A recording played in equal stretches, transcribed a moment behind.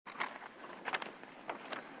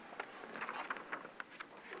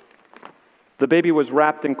The baby was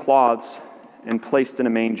wrapped in cloths and placed in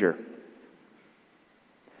a manger.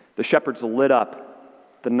 The shepherds lit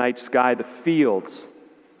up the night sky, the fields,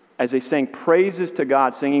 as they sang praises to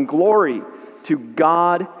God, singing glory to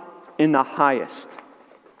God in the highest.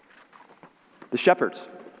 The shepherds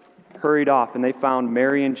hurried off, and they found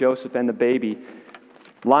Mary and Joseph and the baby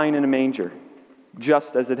lying in a manger,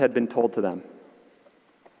 just as it had been told to them.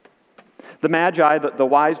 The Magi, the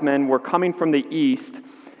wise men, were coming from the east,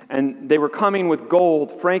 and they were coming with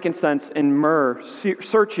gold, frankincense, and myrrh,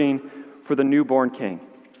 searching for the newborn king.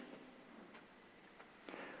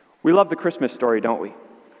 We love the Christmas story, don't we?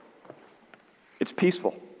 It's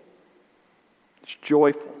peaceful. It's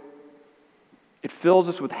joyful. It fills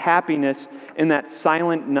us with happiness in that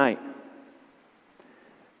silent night.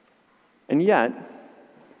 And yet,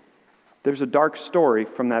 there's a dark story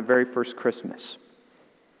from that very first Christmas.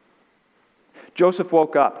 Joseph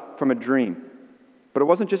woke up from a dream. But it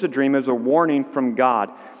wasn't just a dream, it was a warning from God.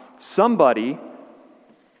 Somebody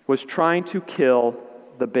was trying to kill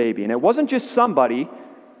the baby. And it wasn't just somebody,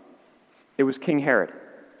 it was King Herod,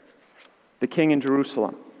 the king in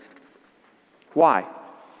Jerusalem. Why?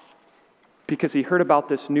 Because he heard about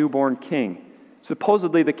this newborn king,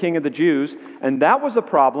 supposedly the king of the Jews, and that was a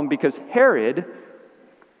problem because Herod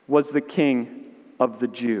was the king of the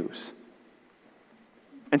Jews.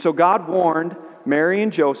 And so God warned Mary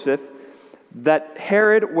and Joseph that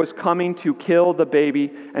Herod was coming to kill the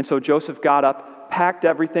baby, and so Joseph got up, packed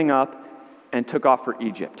everything up, and took off for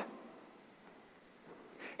Egypt.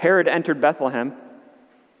 Herod entered Bethlehem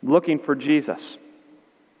looking for Jesus,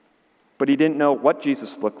 but he didn't know what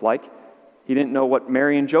Jesus looked like. He didn't know what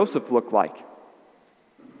Mary and Joseph looked like.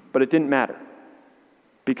 But it didn't matter,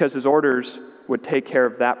 because his orders would take care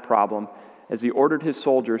of that problem as he ordered his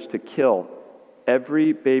soldiers to kill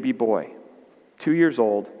every baby boy, 2 years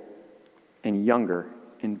old and younger,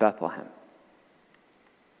 in Bethlehem.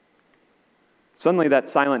 Suddenly that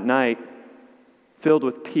silent night, filled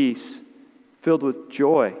with peace, filled with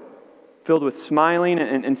joy, filled with smiling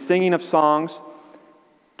and singing of songs,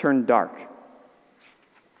 turned dark.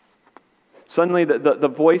 Suddenly the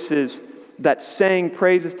voices that sang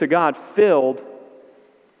praises to God filled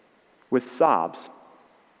with sobs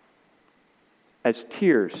as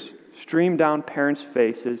tears streamed down parents'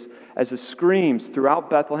 faces, as the screams throughout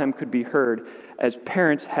Bethlehem could be heard, as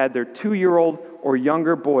parents had their 2-year-old or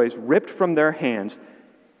younger boys ripped from their hands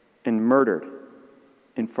and murdered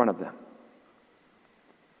in front of them.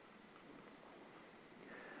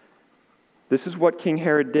 This is what King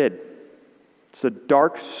Herod did. It's a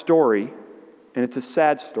dark story, and it's a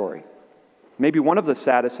sad story. Maybe one of the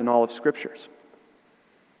saddest in all of Scriptures.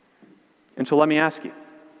 And so let me ask you,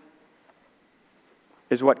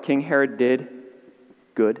 is what King Herod did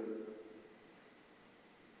good?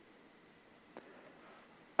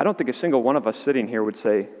 I don't think a single one of us sitting here would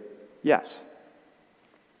say yes.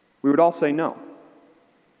 We would all say no.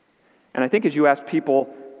 And I think as you ask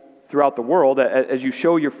people throughout the world, as you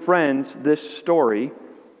show your friends this story,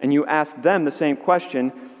 and you ask them the same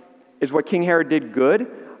question, is what King Herod did good?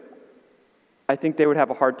 I think they would have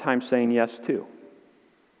a hard time saying yes too.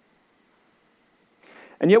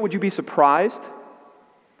 And yet, would you be surprised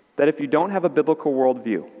that if you don't have a biblical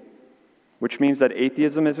worldview, which means that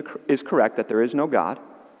atheism is correct, that there is no God,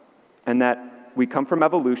 and that we come from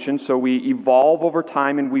evolution, so we evolve over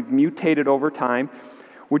time and we've mutated over time,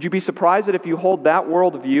 would you be surprised that if you hold that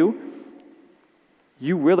worldview,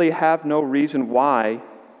 you really have no reason why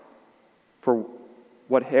for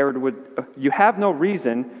what Herod would... You have no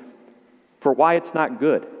reason for why it's not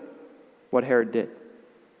good, what Herod did.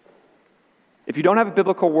 If you don't have a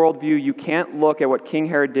biblical worldview, you can't look at what King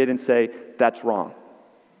Herod did and say, that's wrong.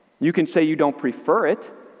 You can say you don't prefer it,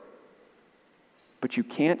 but you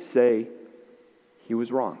can't say he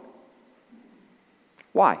was wrong.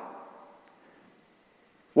 Why?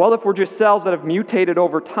 Well, if we're just cells that have mutated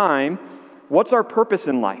over time, what's our purpose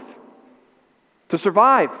in life? To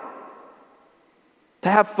survive.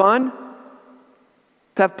 To have fun.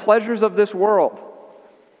 To have pleasures of this world.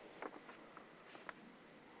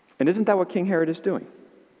 And isn't that what King Herod is doing?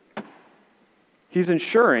 He's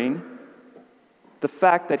ensuring the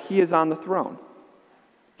fact that he is on the throne.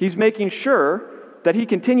 He's making sure that he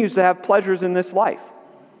continues to have pleasures in this life.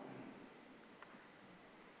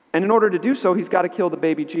 And in order to do so, he's got to kill the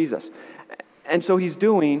baby Jesus. And so he's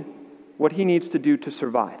doing what he needs to do to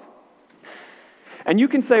survive. And you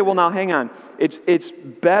can say, well, now hang on. It's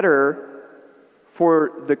better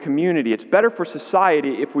for the community. It's better for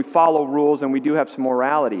society if we follow rules and we do have some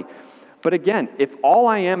morality. But again, if all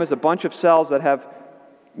I am is a bunch of cells that have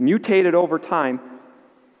mutated over time,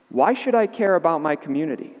 why should I care about my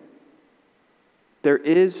community? There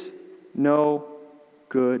is no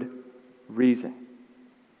good reason,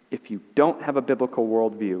 if you don't have a biblical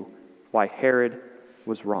worldview, why Herod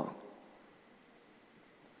was wrong.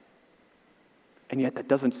 And yet that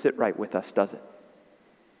doesn't sit right with us, does it?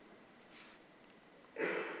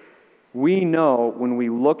 We know when we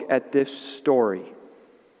look at this story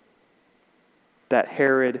that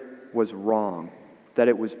Herod was wrong, that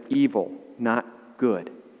it was evil, not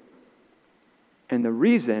good. And the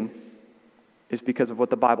reason is because of what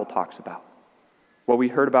the Bible talks about. What we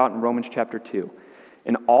heard about in Romans chapter 2.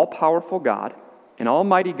 An all-powerful God, an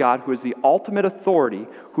almighty God who is the ultimate authority,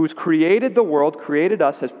 who's created the world, created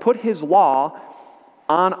us, has put his law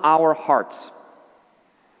on our hearts.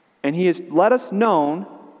 And he has let us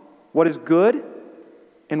know what is good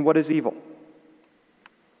and what is evil.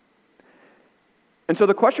 And so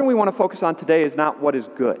the question we want to focus on today is not what is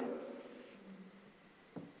good,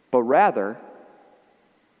 but rather,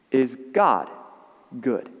 is God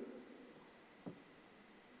good?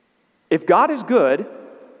 If God is good,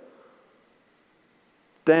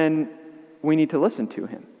 then we need to listen to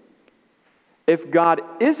him. If God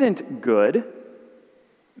isn't good,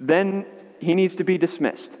 then he needs to be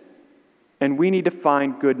dismissed. And we need to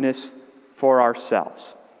find goodness for ourselves.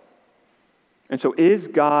 And so, is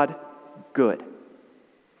God good?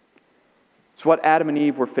 It's what Adam and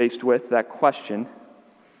Eve were faced with, that question,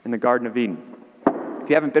 in the Garden of Eden. If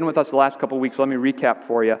you haven't been with us the last couple of weeks, let me recap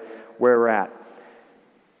for you where we're at.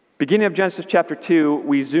 Beginning of Genesis chapter 2,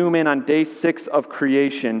 we zoom in on day 6 of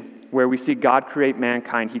creation, where we see God create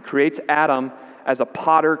mankind. He creates Adam as a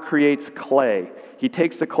potter creates clay. He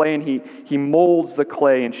takes the clay and he molds the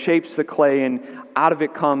clay and shapes the clay, and out of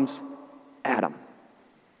it comes Adam.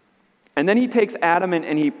 And then he takes Adam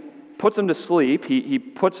and he puts him to sleep. He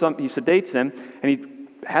sedates him, and he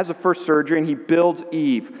has a first surgery, and he builds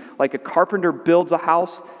Eve. Like a carpenter builds a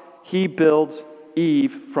house, he builds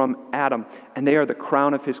Eve from Adam. And they are the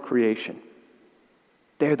crown of his creation.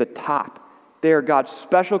 They are the top. They are God's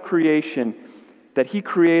special creation that he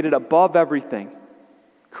created above everything,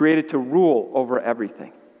 created to rule over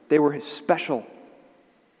everything. They were his special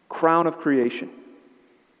crown of creation.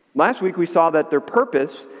 Last week we saw that their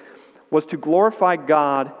purpose was to glorify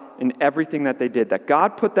God in everything that they did. That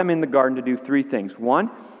God put them in the garden to do 3 things.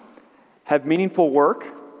 1, have meaningful work.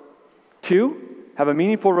 2, have a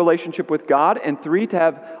meaningful relationship with God. And 3, to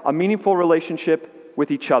have a meaningful relationship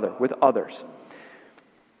with each other, with others.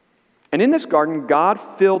 And in this garden, God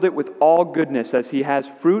filled it with all goodness, as he has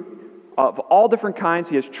fruit of all different kinds.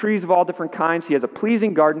 He has trees of all different kinds. He has a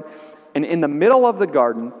pleasing garden. And in the middle of the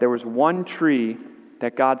garden, there was one tree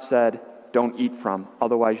that God said, don't eat from,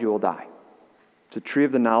 otherwise you will die. It's a tree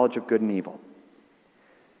of the knowledge of good and evil.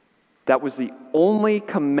 That was the only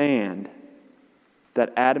command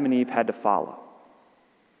that Adam and Eve had to follow.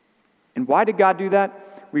 And why did God do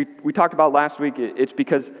that? We talked about last week. It's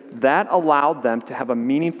because that allowed them to have a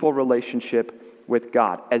meaningful relationship with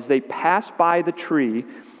God. As they passed by the tree,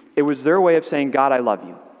 it was their way of saying, God, I love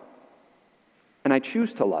you. And I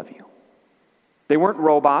choose to love you. They weren't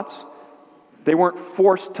robots. They weren't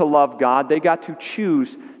forced to love God. They got to choose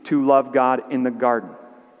to love God in the garden.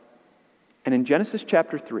 And in Genesis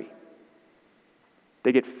chapter 3,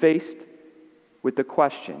 they get faced with the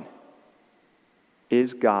question,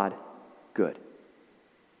 is God good?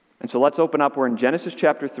 And so let's open up. We're in Genesis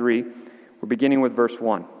chapter 3. We're beginning with verse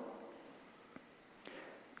 1.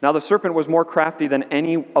 Now the serpent was more crafty than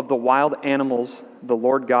any of the wild animals the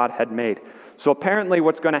Lord God had made. So apparently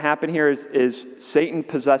what's going to happen here is Satan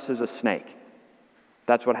possesses a snake.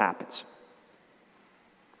 That's what happens.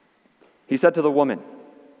 He said to the woman,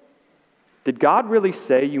 did God really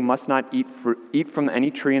say you must not eat from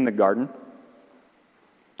any tree in the garden?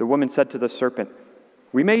 The woman said to the serpent,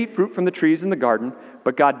 we may eat fruit from the trees in the garden,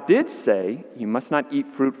 but God did say you must not eat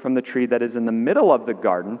fruit from the tree that is in the middle of the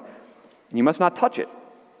garden, and you must not touch it,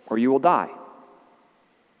 or you will die.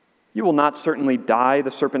 You will not certainly die,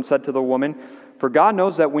 the serpent said to the woman, for God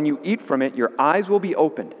knows that when you eat from it, your eyes will be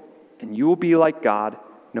opened, and you will be like God,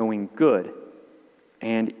 knowing good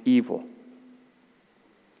and evil.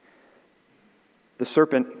 The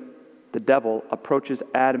serpent, the devil, approaches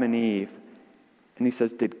Adam and Eve, and he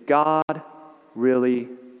says, did God really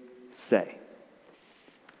say?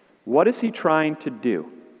 What is he trying to do?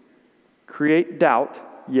 Create doubt,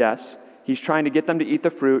 yes. He's trying to get them to eat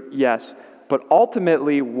the fruit, yes. But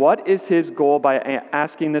ultimately, what is his goal by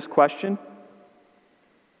asking this question?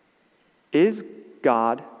 Is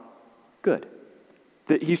God good?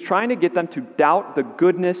 He's trying to get them to doubt the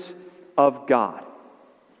goodness of God.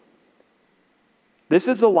 This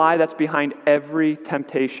is the lie that's behind every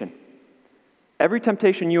temptation. Every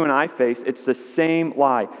temptation you and I face, it's the same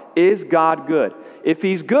lie. Is God good? If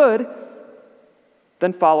he's good,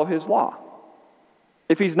 then follow his law.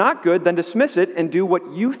 If he's not good, then dismiss it and do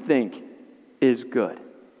what you think is good.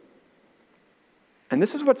 And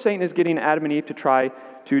this is what Satan is getting Adam and Eve to try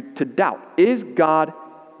to doubt. Is God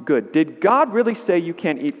good? Did God really say you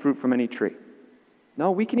can't eat fruit from any tree?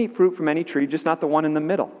 No, we can eat fruit from any tree, just not the one in the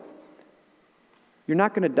middle. You're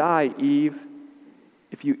not going to die, Eve,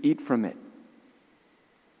 if you eat from it.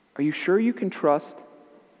 Are you sure you can trust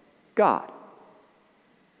God?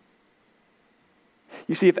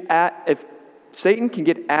 You see, if Satan can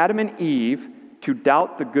get Adam and Eve to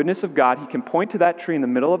doubt the goodness of God, he can point to that tree in the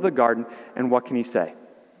middle of the garden, and what can he say?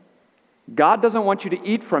 God doesn't want you to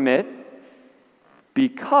eat from it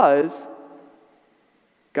because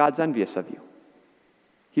God's envious of you.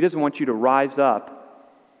 He doesn't want you to rise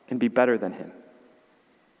up and be better than him.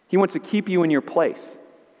 He wants to keep you in your place.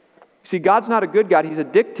 You see, God's not a good God. He's a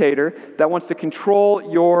dictator that wants to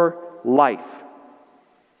control your life.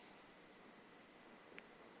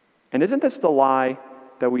 And isn't this the lie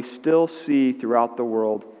that we still see throughout the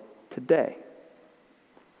world today?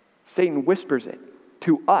 Satan whispers it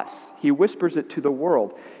to us. He whispers it to the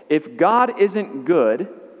world. If God isn't good,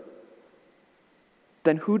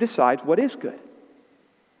 then who decides what is good?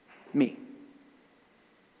 Me.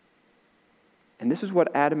 And this is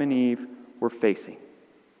what Adam and Eve were facing.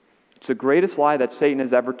 It's the greatest lie that Satan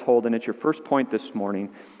has ever told, and it's your first point this morning.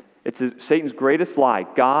 It's Satan's greatest lie.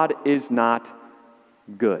 God is not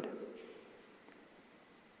good.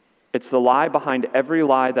 It's the lie behind every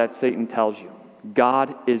lie that Satan tells you.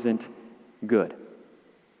 God isn't good.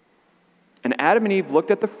 And Adam and Eve looked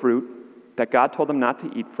at the fruit that God told them not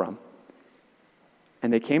to eat from,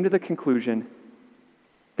 and they came to the conclusion,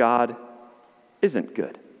 God isn't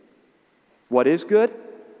good. What is good?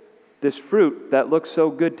 This fruit that looks so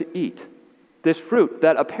good to eat. This fruit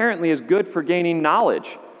that apparently is good for gaining knowledge.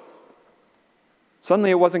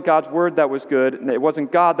 Suddenly it wasn't God's word that was good, and it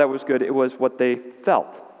wasn't God that was good, it was what they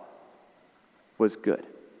felt was good.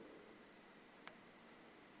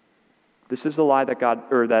 This is the lie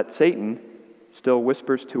that Satan still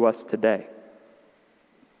whispers to us today.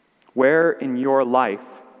 Where in your life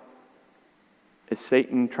is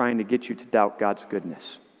Satan trying to get you to doubt God's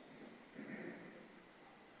goodness?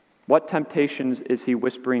 What temptations is he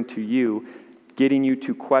whispering to you, getting you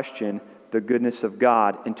to question the goodness of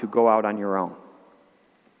God and to go out on your own?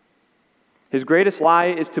 His greatest lie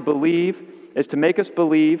is to make us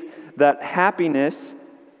believe that happiness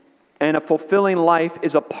and a fulfilling life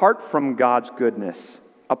is apart from God's goodness,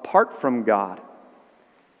 apart from God.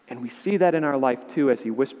 And we see that in our life too as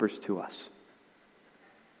he whispers to us.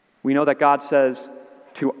 We know that God says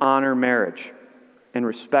to honor marriage and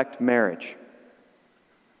respect marriage.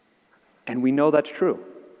 And we know that's true.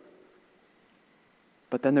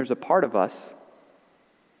 But then there's a part of us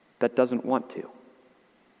that doesn't want to.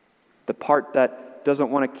 The part that doesn't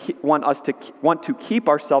want us to keep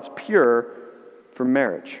ourselves pure for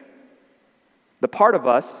marriage. The part of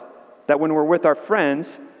us that when we're with our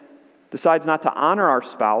friends decides not to honor our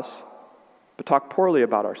spouse, but talk poorly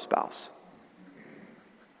about our spouse.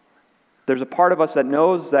 There's a part of us that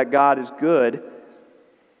knows that God is good,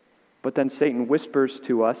 but then Satan whispers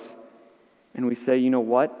to us, and we say, you know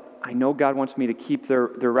what? I know God wants me to keep their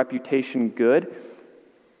reputation good,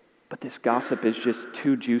 but this gossip is just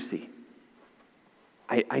too juicy.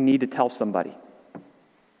 I need to tell somebody,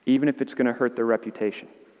 even if it's going to hurt their reputation.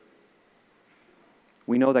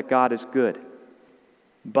 We know that God is good,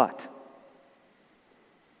 but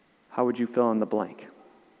how would you fill in the blank?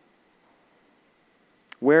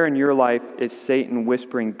 Where in your life is Satan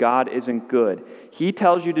whispering, God isn't good? He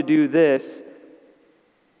tells you to do this,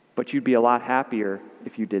 but you'd be a lot happier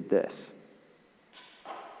if you did this.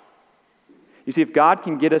 You see, if God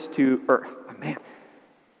can get us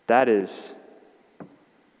that is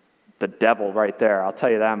the devil right there, I'll tell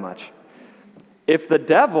you that much. If the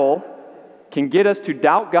devil can get us to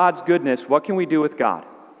doubt God's goodness, what can we do with God?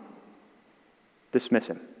 Dismiss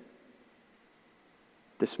him.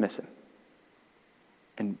 Dismiss him.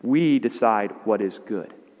 And we decide what is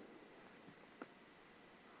good.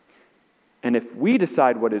 And if we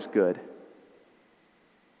decide what is good,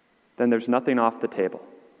 then there's nothing off the table.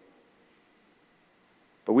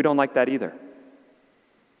 But we don't like that either.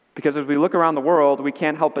 Because as we look around the world, we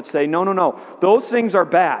can't help but say, no, those things are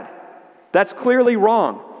bad. That's clearly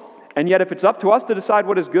wrong. And yet if it's up to us to decide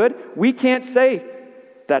what is good, we can't say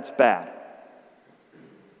that's bad.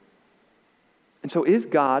 And so is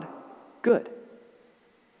God good?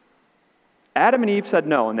 Adam and Eve said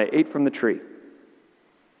no, and they ate from the tree.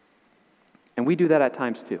 And we do that at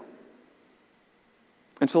times too.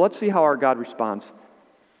 And so let's see how our God responds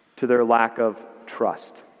to their lack of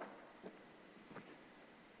trust.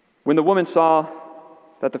 When the woman saw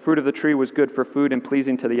that the fruit of the tree was good for food and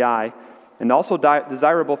pleasing to the eye, and also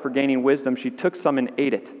desirable for gaining wisdom, she took some and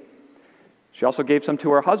ate it. She also gave some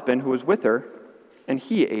to her husband who was with her, and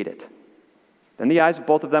he ate it. Then the eyes of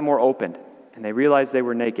both of them were opened, and they realized they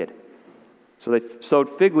were naked. So they sewed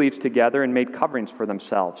fig leaves together and made coverings for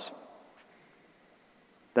themselves.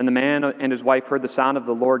 Then the man and his wife heard the sound of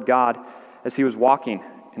the Lord God as he was walking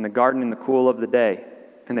in the garden in the cool of the day,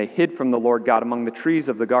 and they hid from the Lord God among the trees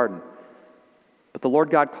of the garden. But the Lord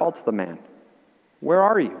God called to the man, "Where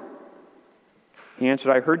are you?" He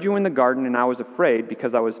answered, "I heard you in the garden, and I was afraid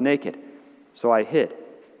because I was naked, so I hid."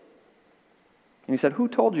 And he said, "Who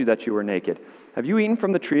told you that you were naked? Have you eaten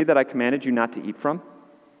from the tree that I commanded you not to eat from?"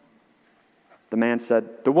 The man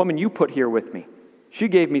said, "The woman you put here with me, she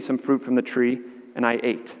gave me some fruit from the tree, and I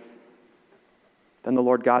ate." Then the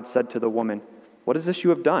Lord God said to the woman, "What is this you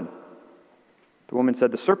have done?" The woman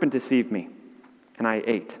said, "The serpent deceived me, and I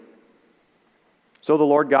ate." So the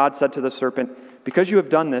Lord God said to the serpent, "Because you have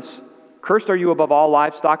done this, cursed are you above all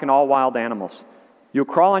livestock and all wild animals. You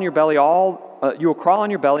will crawl on your belly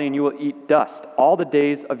and you will eat dust all the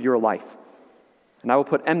days of your life. And I will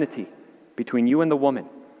put enmity between you and the woman,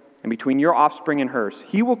 and between your offspring and hers.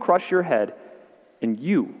 He will crush your head, and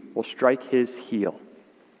you will strike his heel."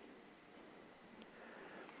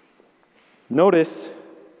 Notice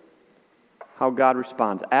how God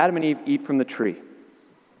responds. Adam and Eve eat from the tree.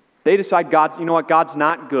 They decide, God's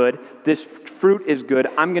not good. This fruit is good.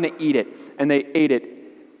 I'm going to eat it. And they ate it.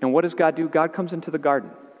 And what does God do? God comes into the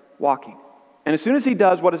garden, walking. And as soon as he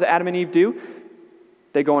does, what does Adam and Eve do?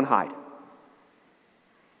 They go and hide.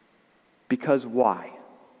 Because why?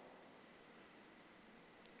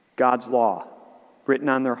 God's law, written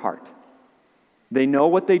on their heart. They know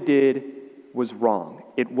what they did was wrong.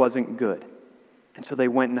 It wasn't good. And so they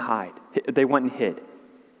went and hid.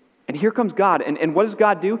 And here comes God. And what does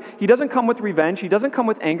God do? He doesn't come with revenge. He doesn't come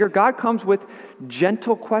with anger. God comes with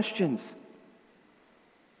gentle questions.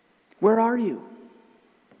 Where are you?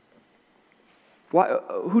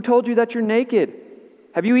 Who told you that you're naked?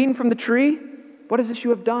 Have you eaten from the tree? What is this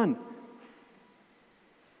you have done?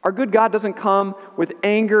 Our good God doesn't come with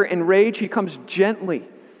anger and rage. He comes gently.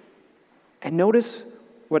 And notice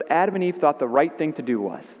what Adam and Eve thought the right thing to do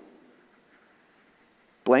was.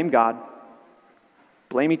 Blame God.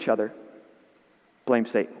 Blame each other. Blame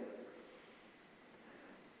Satan.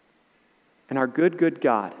 And our good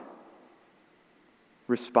God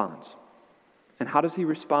responds. And how does he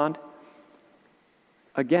respond?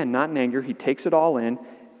 Again, not in anger. He takes it all in,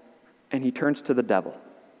 and he turns to the devil.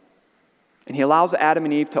 And he allows Adam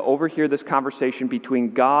and Eve to overhear this conversation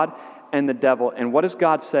between God and the devil. And what does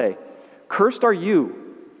God say? "Cursed are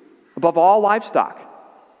you above all livestock.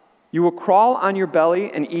 You will crawl on your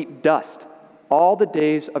belly and eat dust all the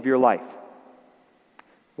days of your life."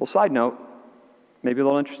 Well, side note, maybe a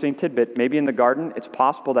little interesting tidbit. Maybe in the garden, it's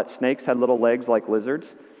possible that snakes had little legs like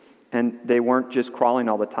lizards, and they weren't just crawling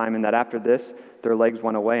all the time, and that after this, their legs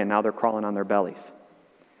went away, and now they're crawling on their bellies.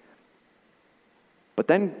 But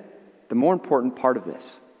then, the more important part of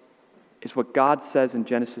this is what God says in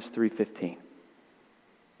Genesis 3:15.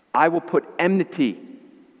 "I will put enmity,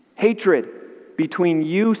 hatred, between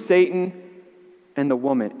you, Satan, and the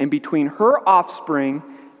woman, and between her offspring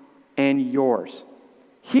and yours.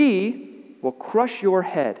 He will crush your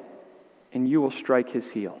head, and you will strike his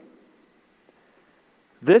heel."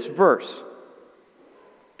 This verse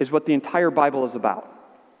is what the entire Bible is about.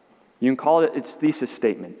 You can call it its thesis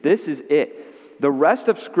statement. This is it. The rest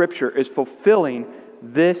of Scripture is fulfilling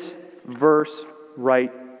this verse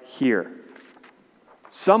right here.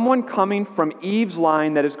 Someone coming from Eve's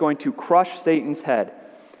line that is going to crush Satan's head.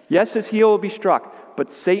 Yes, his heel will be struck,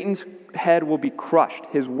 but Satan's head will be crushed.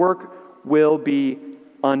 His work will be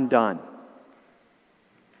undone.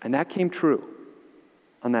 And that came true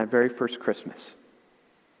on that very first Christmas.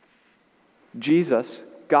 Jesus,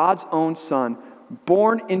 God's own Son,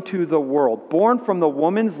 born into the world, born from the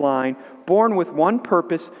woman's line, born with one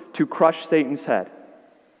purpose, to crush Satan's head.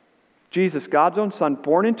 Jesus, God's own Son,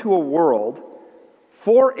 born into a world,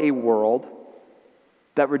 for a world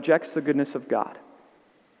that rejects the goodness of God,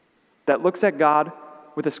 that looks at God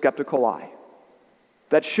with a skeptical eye,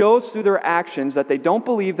 that shows through their actions that they don't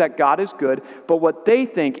believe that God is good, but what they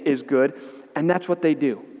think is good, and that's what they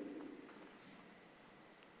do.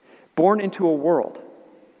 Born into a world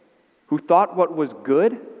who thought what was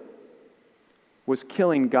good was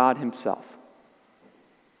killing God himself.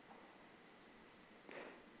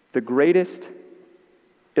 The greatest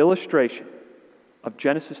illustration of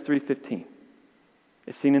Genesis 3:15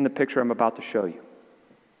 is seen in the picture I'm about to show you.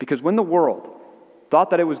 Because when the world thought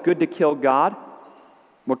that it was good to kill God,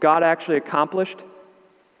 what God actually accomplished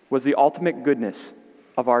was the ultimate goodness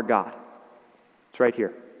of our God. It's right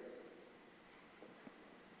here.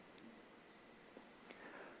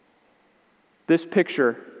 This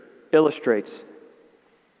picture illustrates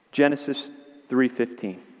Genesis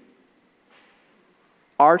 3:15.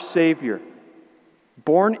 Our Savior,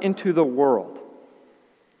 born into the world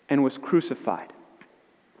and was crucified.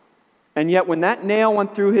 And yet when that nail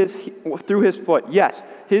went through his foot, yes,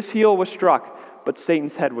 his heel was struck, but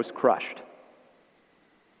Satan's head was crushed.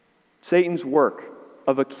 Satan's work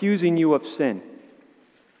of accusing you of sin,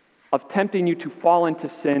 of tempting you to fall into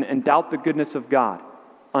sin and doubt the goodness of God,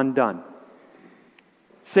 undone.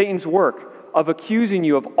 Satan's work of accusing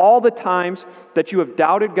you of all the times that you have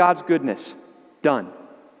doubted God's goodness, done,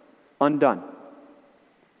 undone.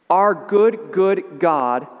 Our good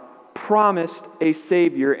God promised a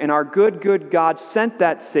Savior, and our good God sent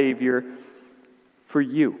that Savior for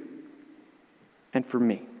you and for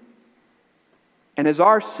me. And as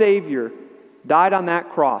our Savior died on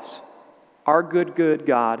that cross, our good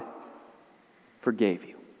God forgave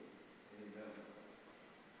you.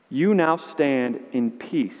 You now stand in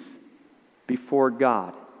peace before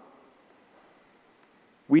God.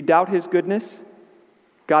 We doubt His goodness.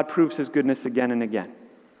 God proves His goodness again and again.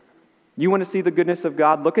 You want to see the goodness of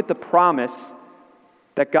God? Look at the promise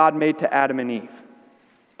that God made to Adam and Eve.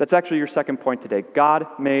 That's actually your second point today. God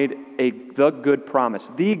made the good promise.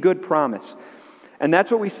 The good promise. And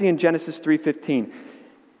that's what we see in Genesis 3:15.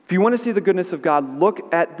 If you want to see the goodness of God,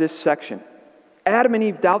 look at this section. Adam and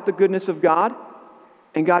Eve doubt the goodness of God,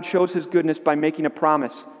 and God shows His goodness by making a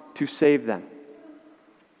promise to save them.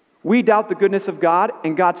 We doubt the goodness of God,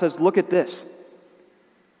 and God says, look at this.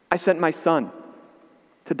 I sent my Son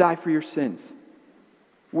to die for your sins.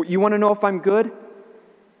 You want to know if I'm good?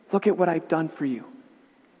 Look at what I've done for you.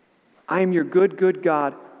 I am your good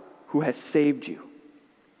God who has saved you.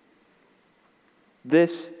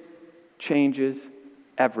 This changes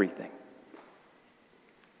everything.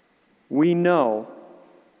 We know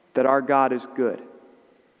that our God is good.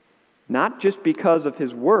 Not just because of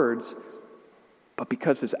His words, but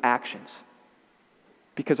because of His actions.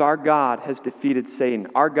 Because our God has defeated Satan.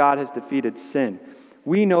 Our God has defeated sin.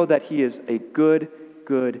 We know that He is a good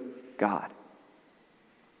God.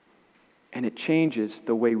 And it changes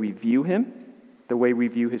the way we view Him, the way we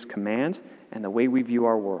view His commands, and the way we view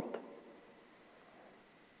our world.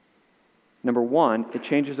 Number one, it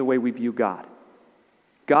changes the way we view God.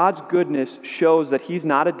 God's goodness shows that He's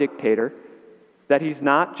not a dictator, that He's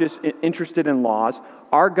not just interested in laws.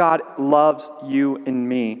 Our God loves you and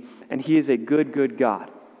me, and He is a good God.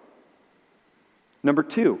 Number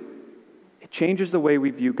two, it changes the way we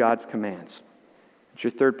view God's commands. It's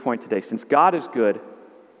your third point today. Since God is good,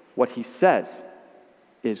 what He says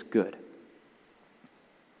is good.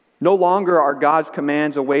 No longer are God's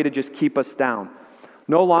commands a way to just keep us down.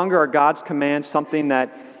 No longer are God's commands something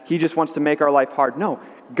that He just wants to make our life hard. No,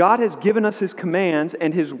 God has given us His commands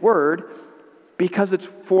and His word because it's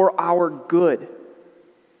for our good.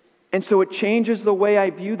 And so it changes the way I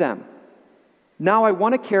view them. Now I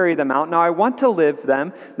want to carry them out. Now I want to live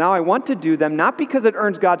them. Now I want to do them, not because it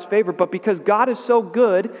earns God's favor, but because God is so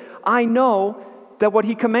good, I know that what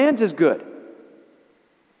He commands is good.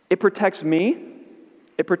 It protects me.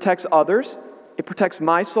 It protects others. It protects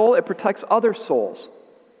my soul. It protects other souls.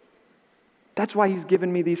 That's why He's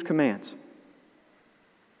given me these commands.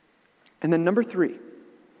 And then number three,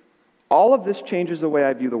 all of this changes the way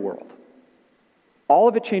I view the world. All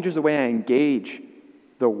of it changes the way I engage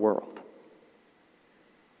the world.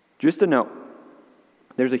 Just a note,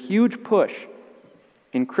 there's a huge push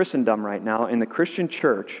in Christendom right now, in the Christian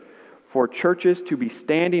church, for churches to be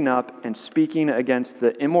standing up and speaking against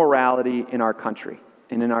the immorality in our country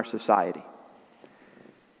and in our society.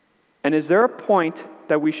 And is there a point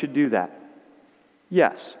that we should do that?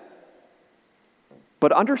 Yes.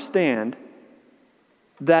 But understand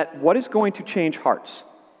that what is going to change hearts?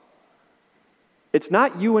 It's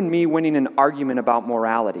not you and me winning an argument about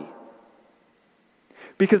morality.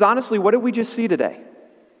 Because honestly, what did we just see today?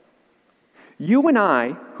 You and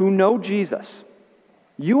I who know Jesus,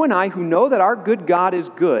 you and I who know that our good God is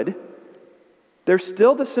good, there's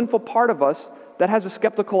still the sinful part of us that has a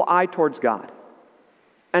skeptical eye towards God.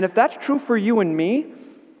 And if that's true for you and me,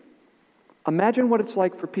 imagine what it's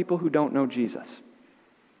like for people who don't know Jesus.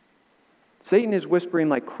 Satan is whispering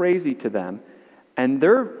like crazy to them, and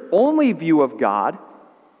their only view of God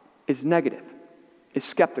is negative, is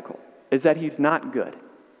skeptical, is that He's not good,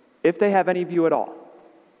 if they have any view at all.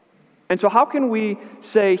 And so how can we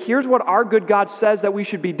say, here's what our good God says that we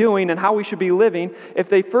should be doing and how we should be living, if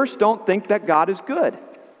they first don't think that God is good?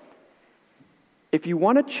 If you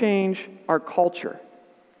want to change our culture,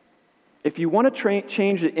 If you want to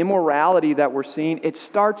change the immorality that we're seeing, it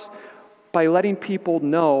starts by letting people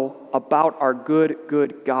know about our good,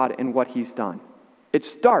 good God and what He's done. It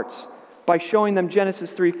starts by showing them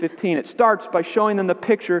Genesis 3:15. It starts by showing them the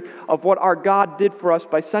picture of what our God did for us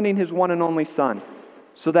by sending His one and only Son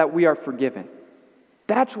so that we are forgiven.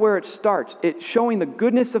 That's where it starts. It's showing the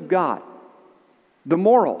goodness of God. The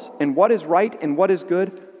morals and what is right and what is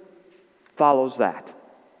good follows that.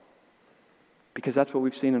 Because that's what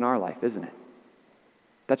we've seen in our life, isn't it?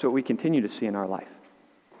 That's what we continue to see in our life.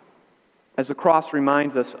 As the cross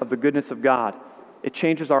reminds us of the goodness of God, it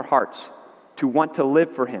changes our hearts to want to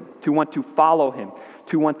live for Him, to want to follow Him,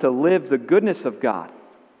 to want to live the goodness of God,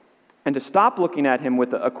 and to stop looking at Him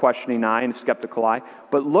with a questioning eye and a skeptical eye,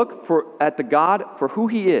 but look at the God for who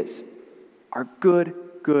He is, our good,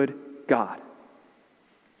 good God.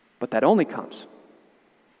 But that only comes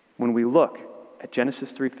when we look at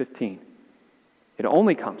Genesis 3:15. It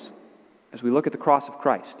only comes as we look at the cross of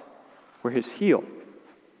Christ, where His heel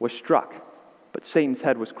was struck, but Satan's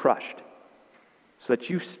head was crushed, so that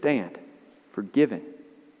you stand forgiven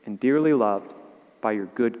and dearly loved by your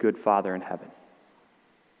good, good Father in heaven.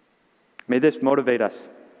 May this motivate us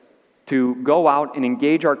to go out and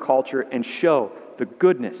engage our culture and show the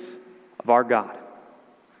goodness of our God,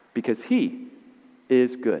 because He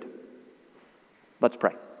is good. Let's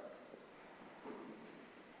pray.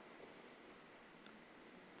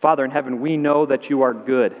 Father in heaven, we know that You are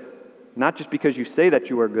good, not just because You say that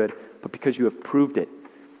You are good, but because You have proved it.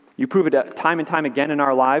 You prove it time and time again in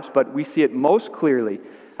our lives, but we see it most clearly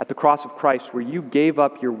at the cross of Christ, where You gave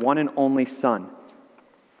up Your one and only Son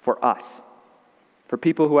for us. For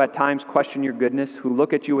people who at times question Your goodness, who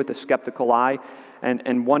look at You with a skeptical eye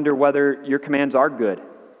and wonder whether Your commands are good.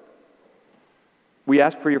 We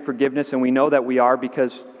ask for Your forgiveness, and we know that we are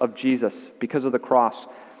because of Jesus, because of the cross.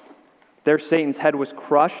 There Satan's head was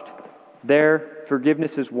crushed, there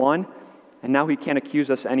forgiveness is won, and now he can't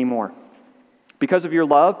accuse us anymore. Because of Your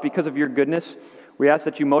love, because of Your goodness, we ask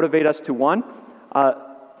that You motivate us to, one,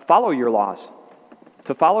 follow Your laws,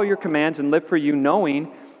 to follow Your commands and live for You,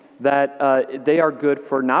 knowing that they are good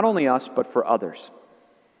for not only us, but for others.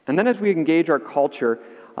 And then as we engage our culture,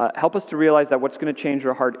 help us to realize that what's going to change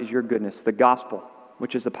our heart is Your goodness, the gospel,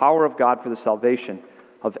 which is the power of God for the salvation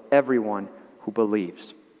of everyone who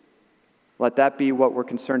believes. Let that be what we're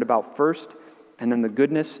concerned about first, and then the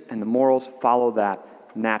goodness and the morals follow that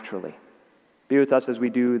naturally. Be with us as we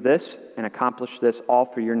do this and accomplish this all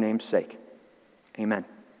for Your name's sake. Amen.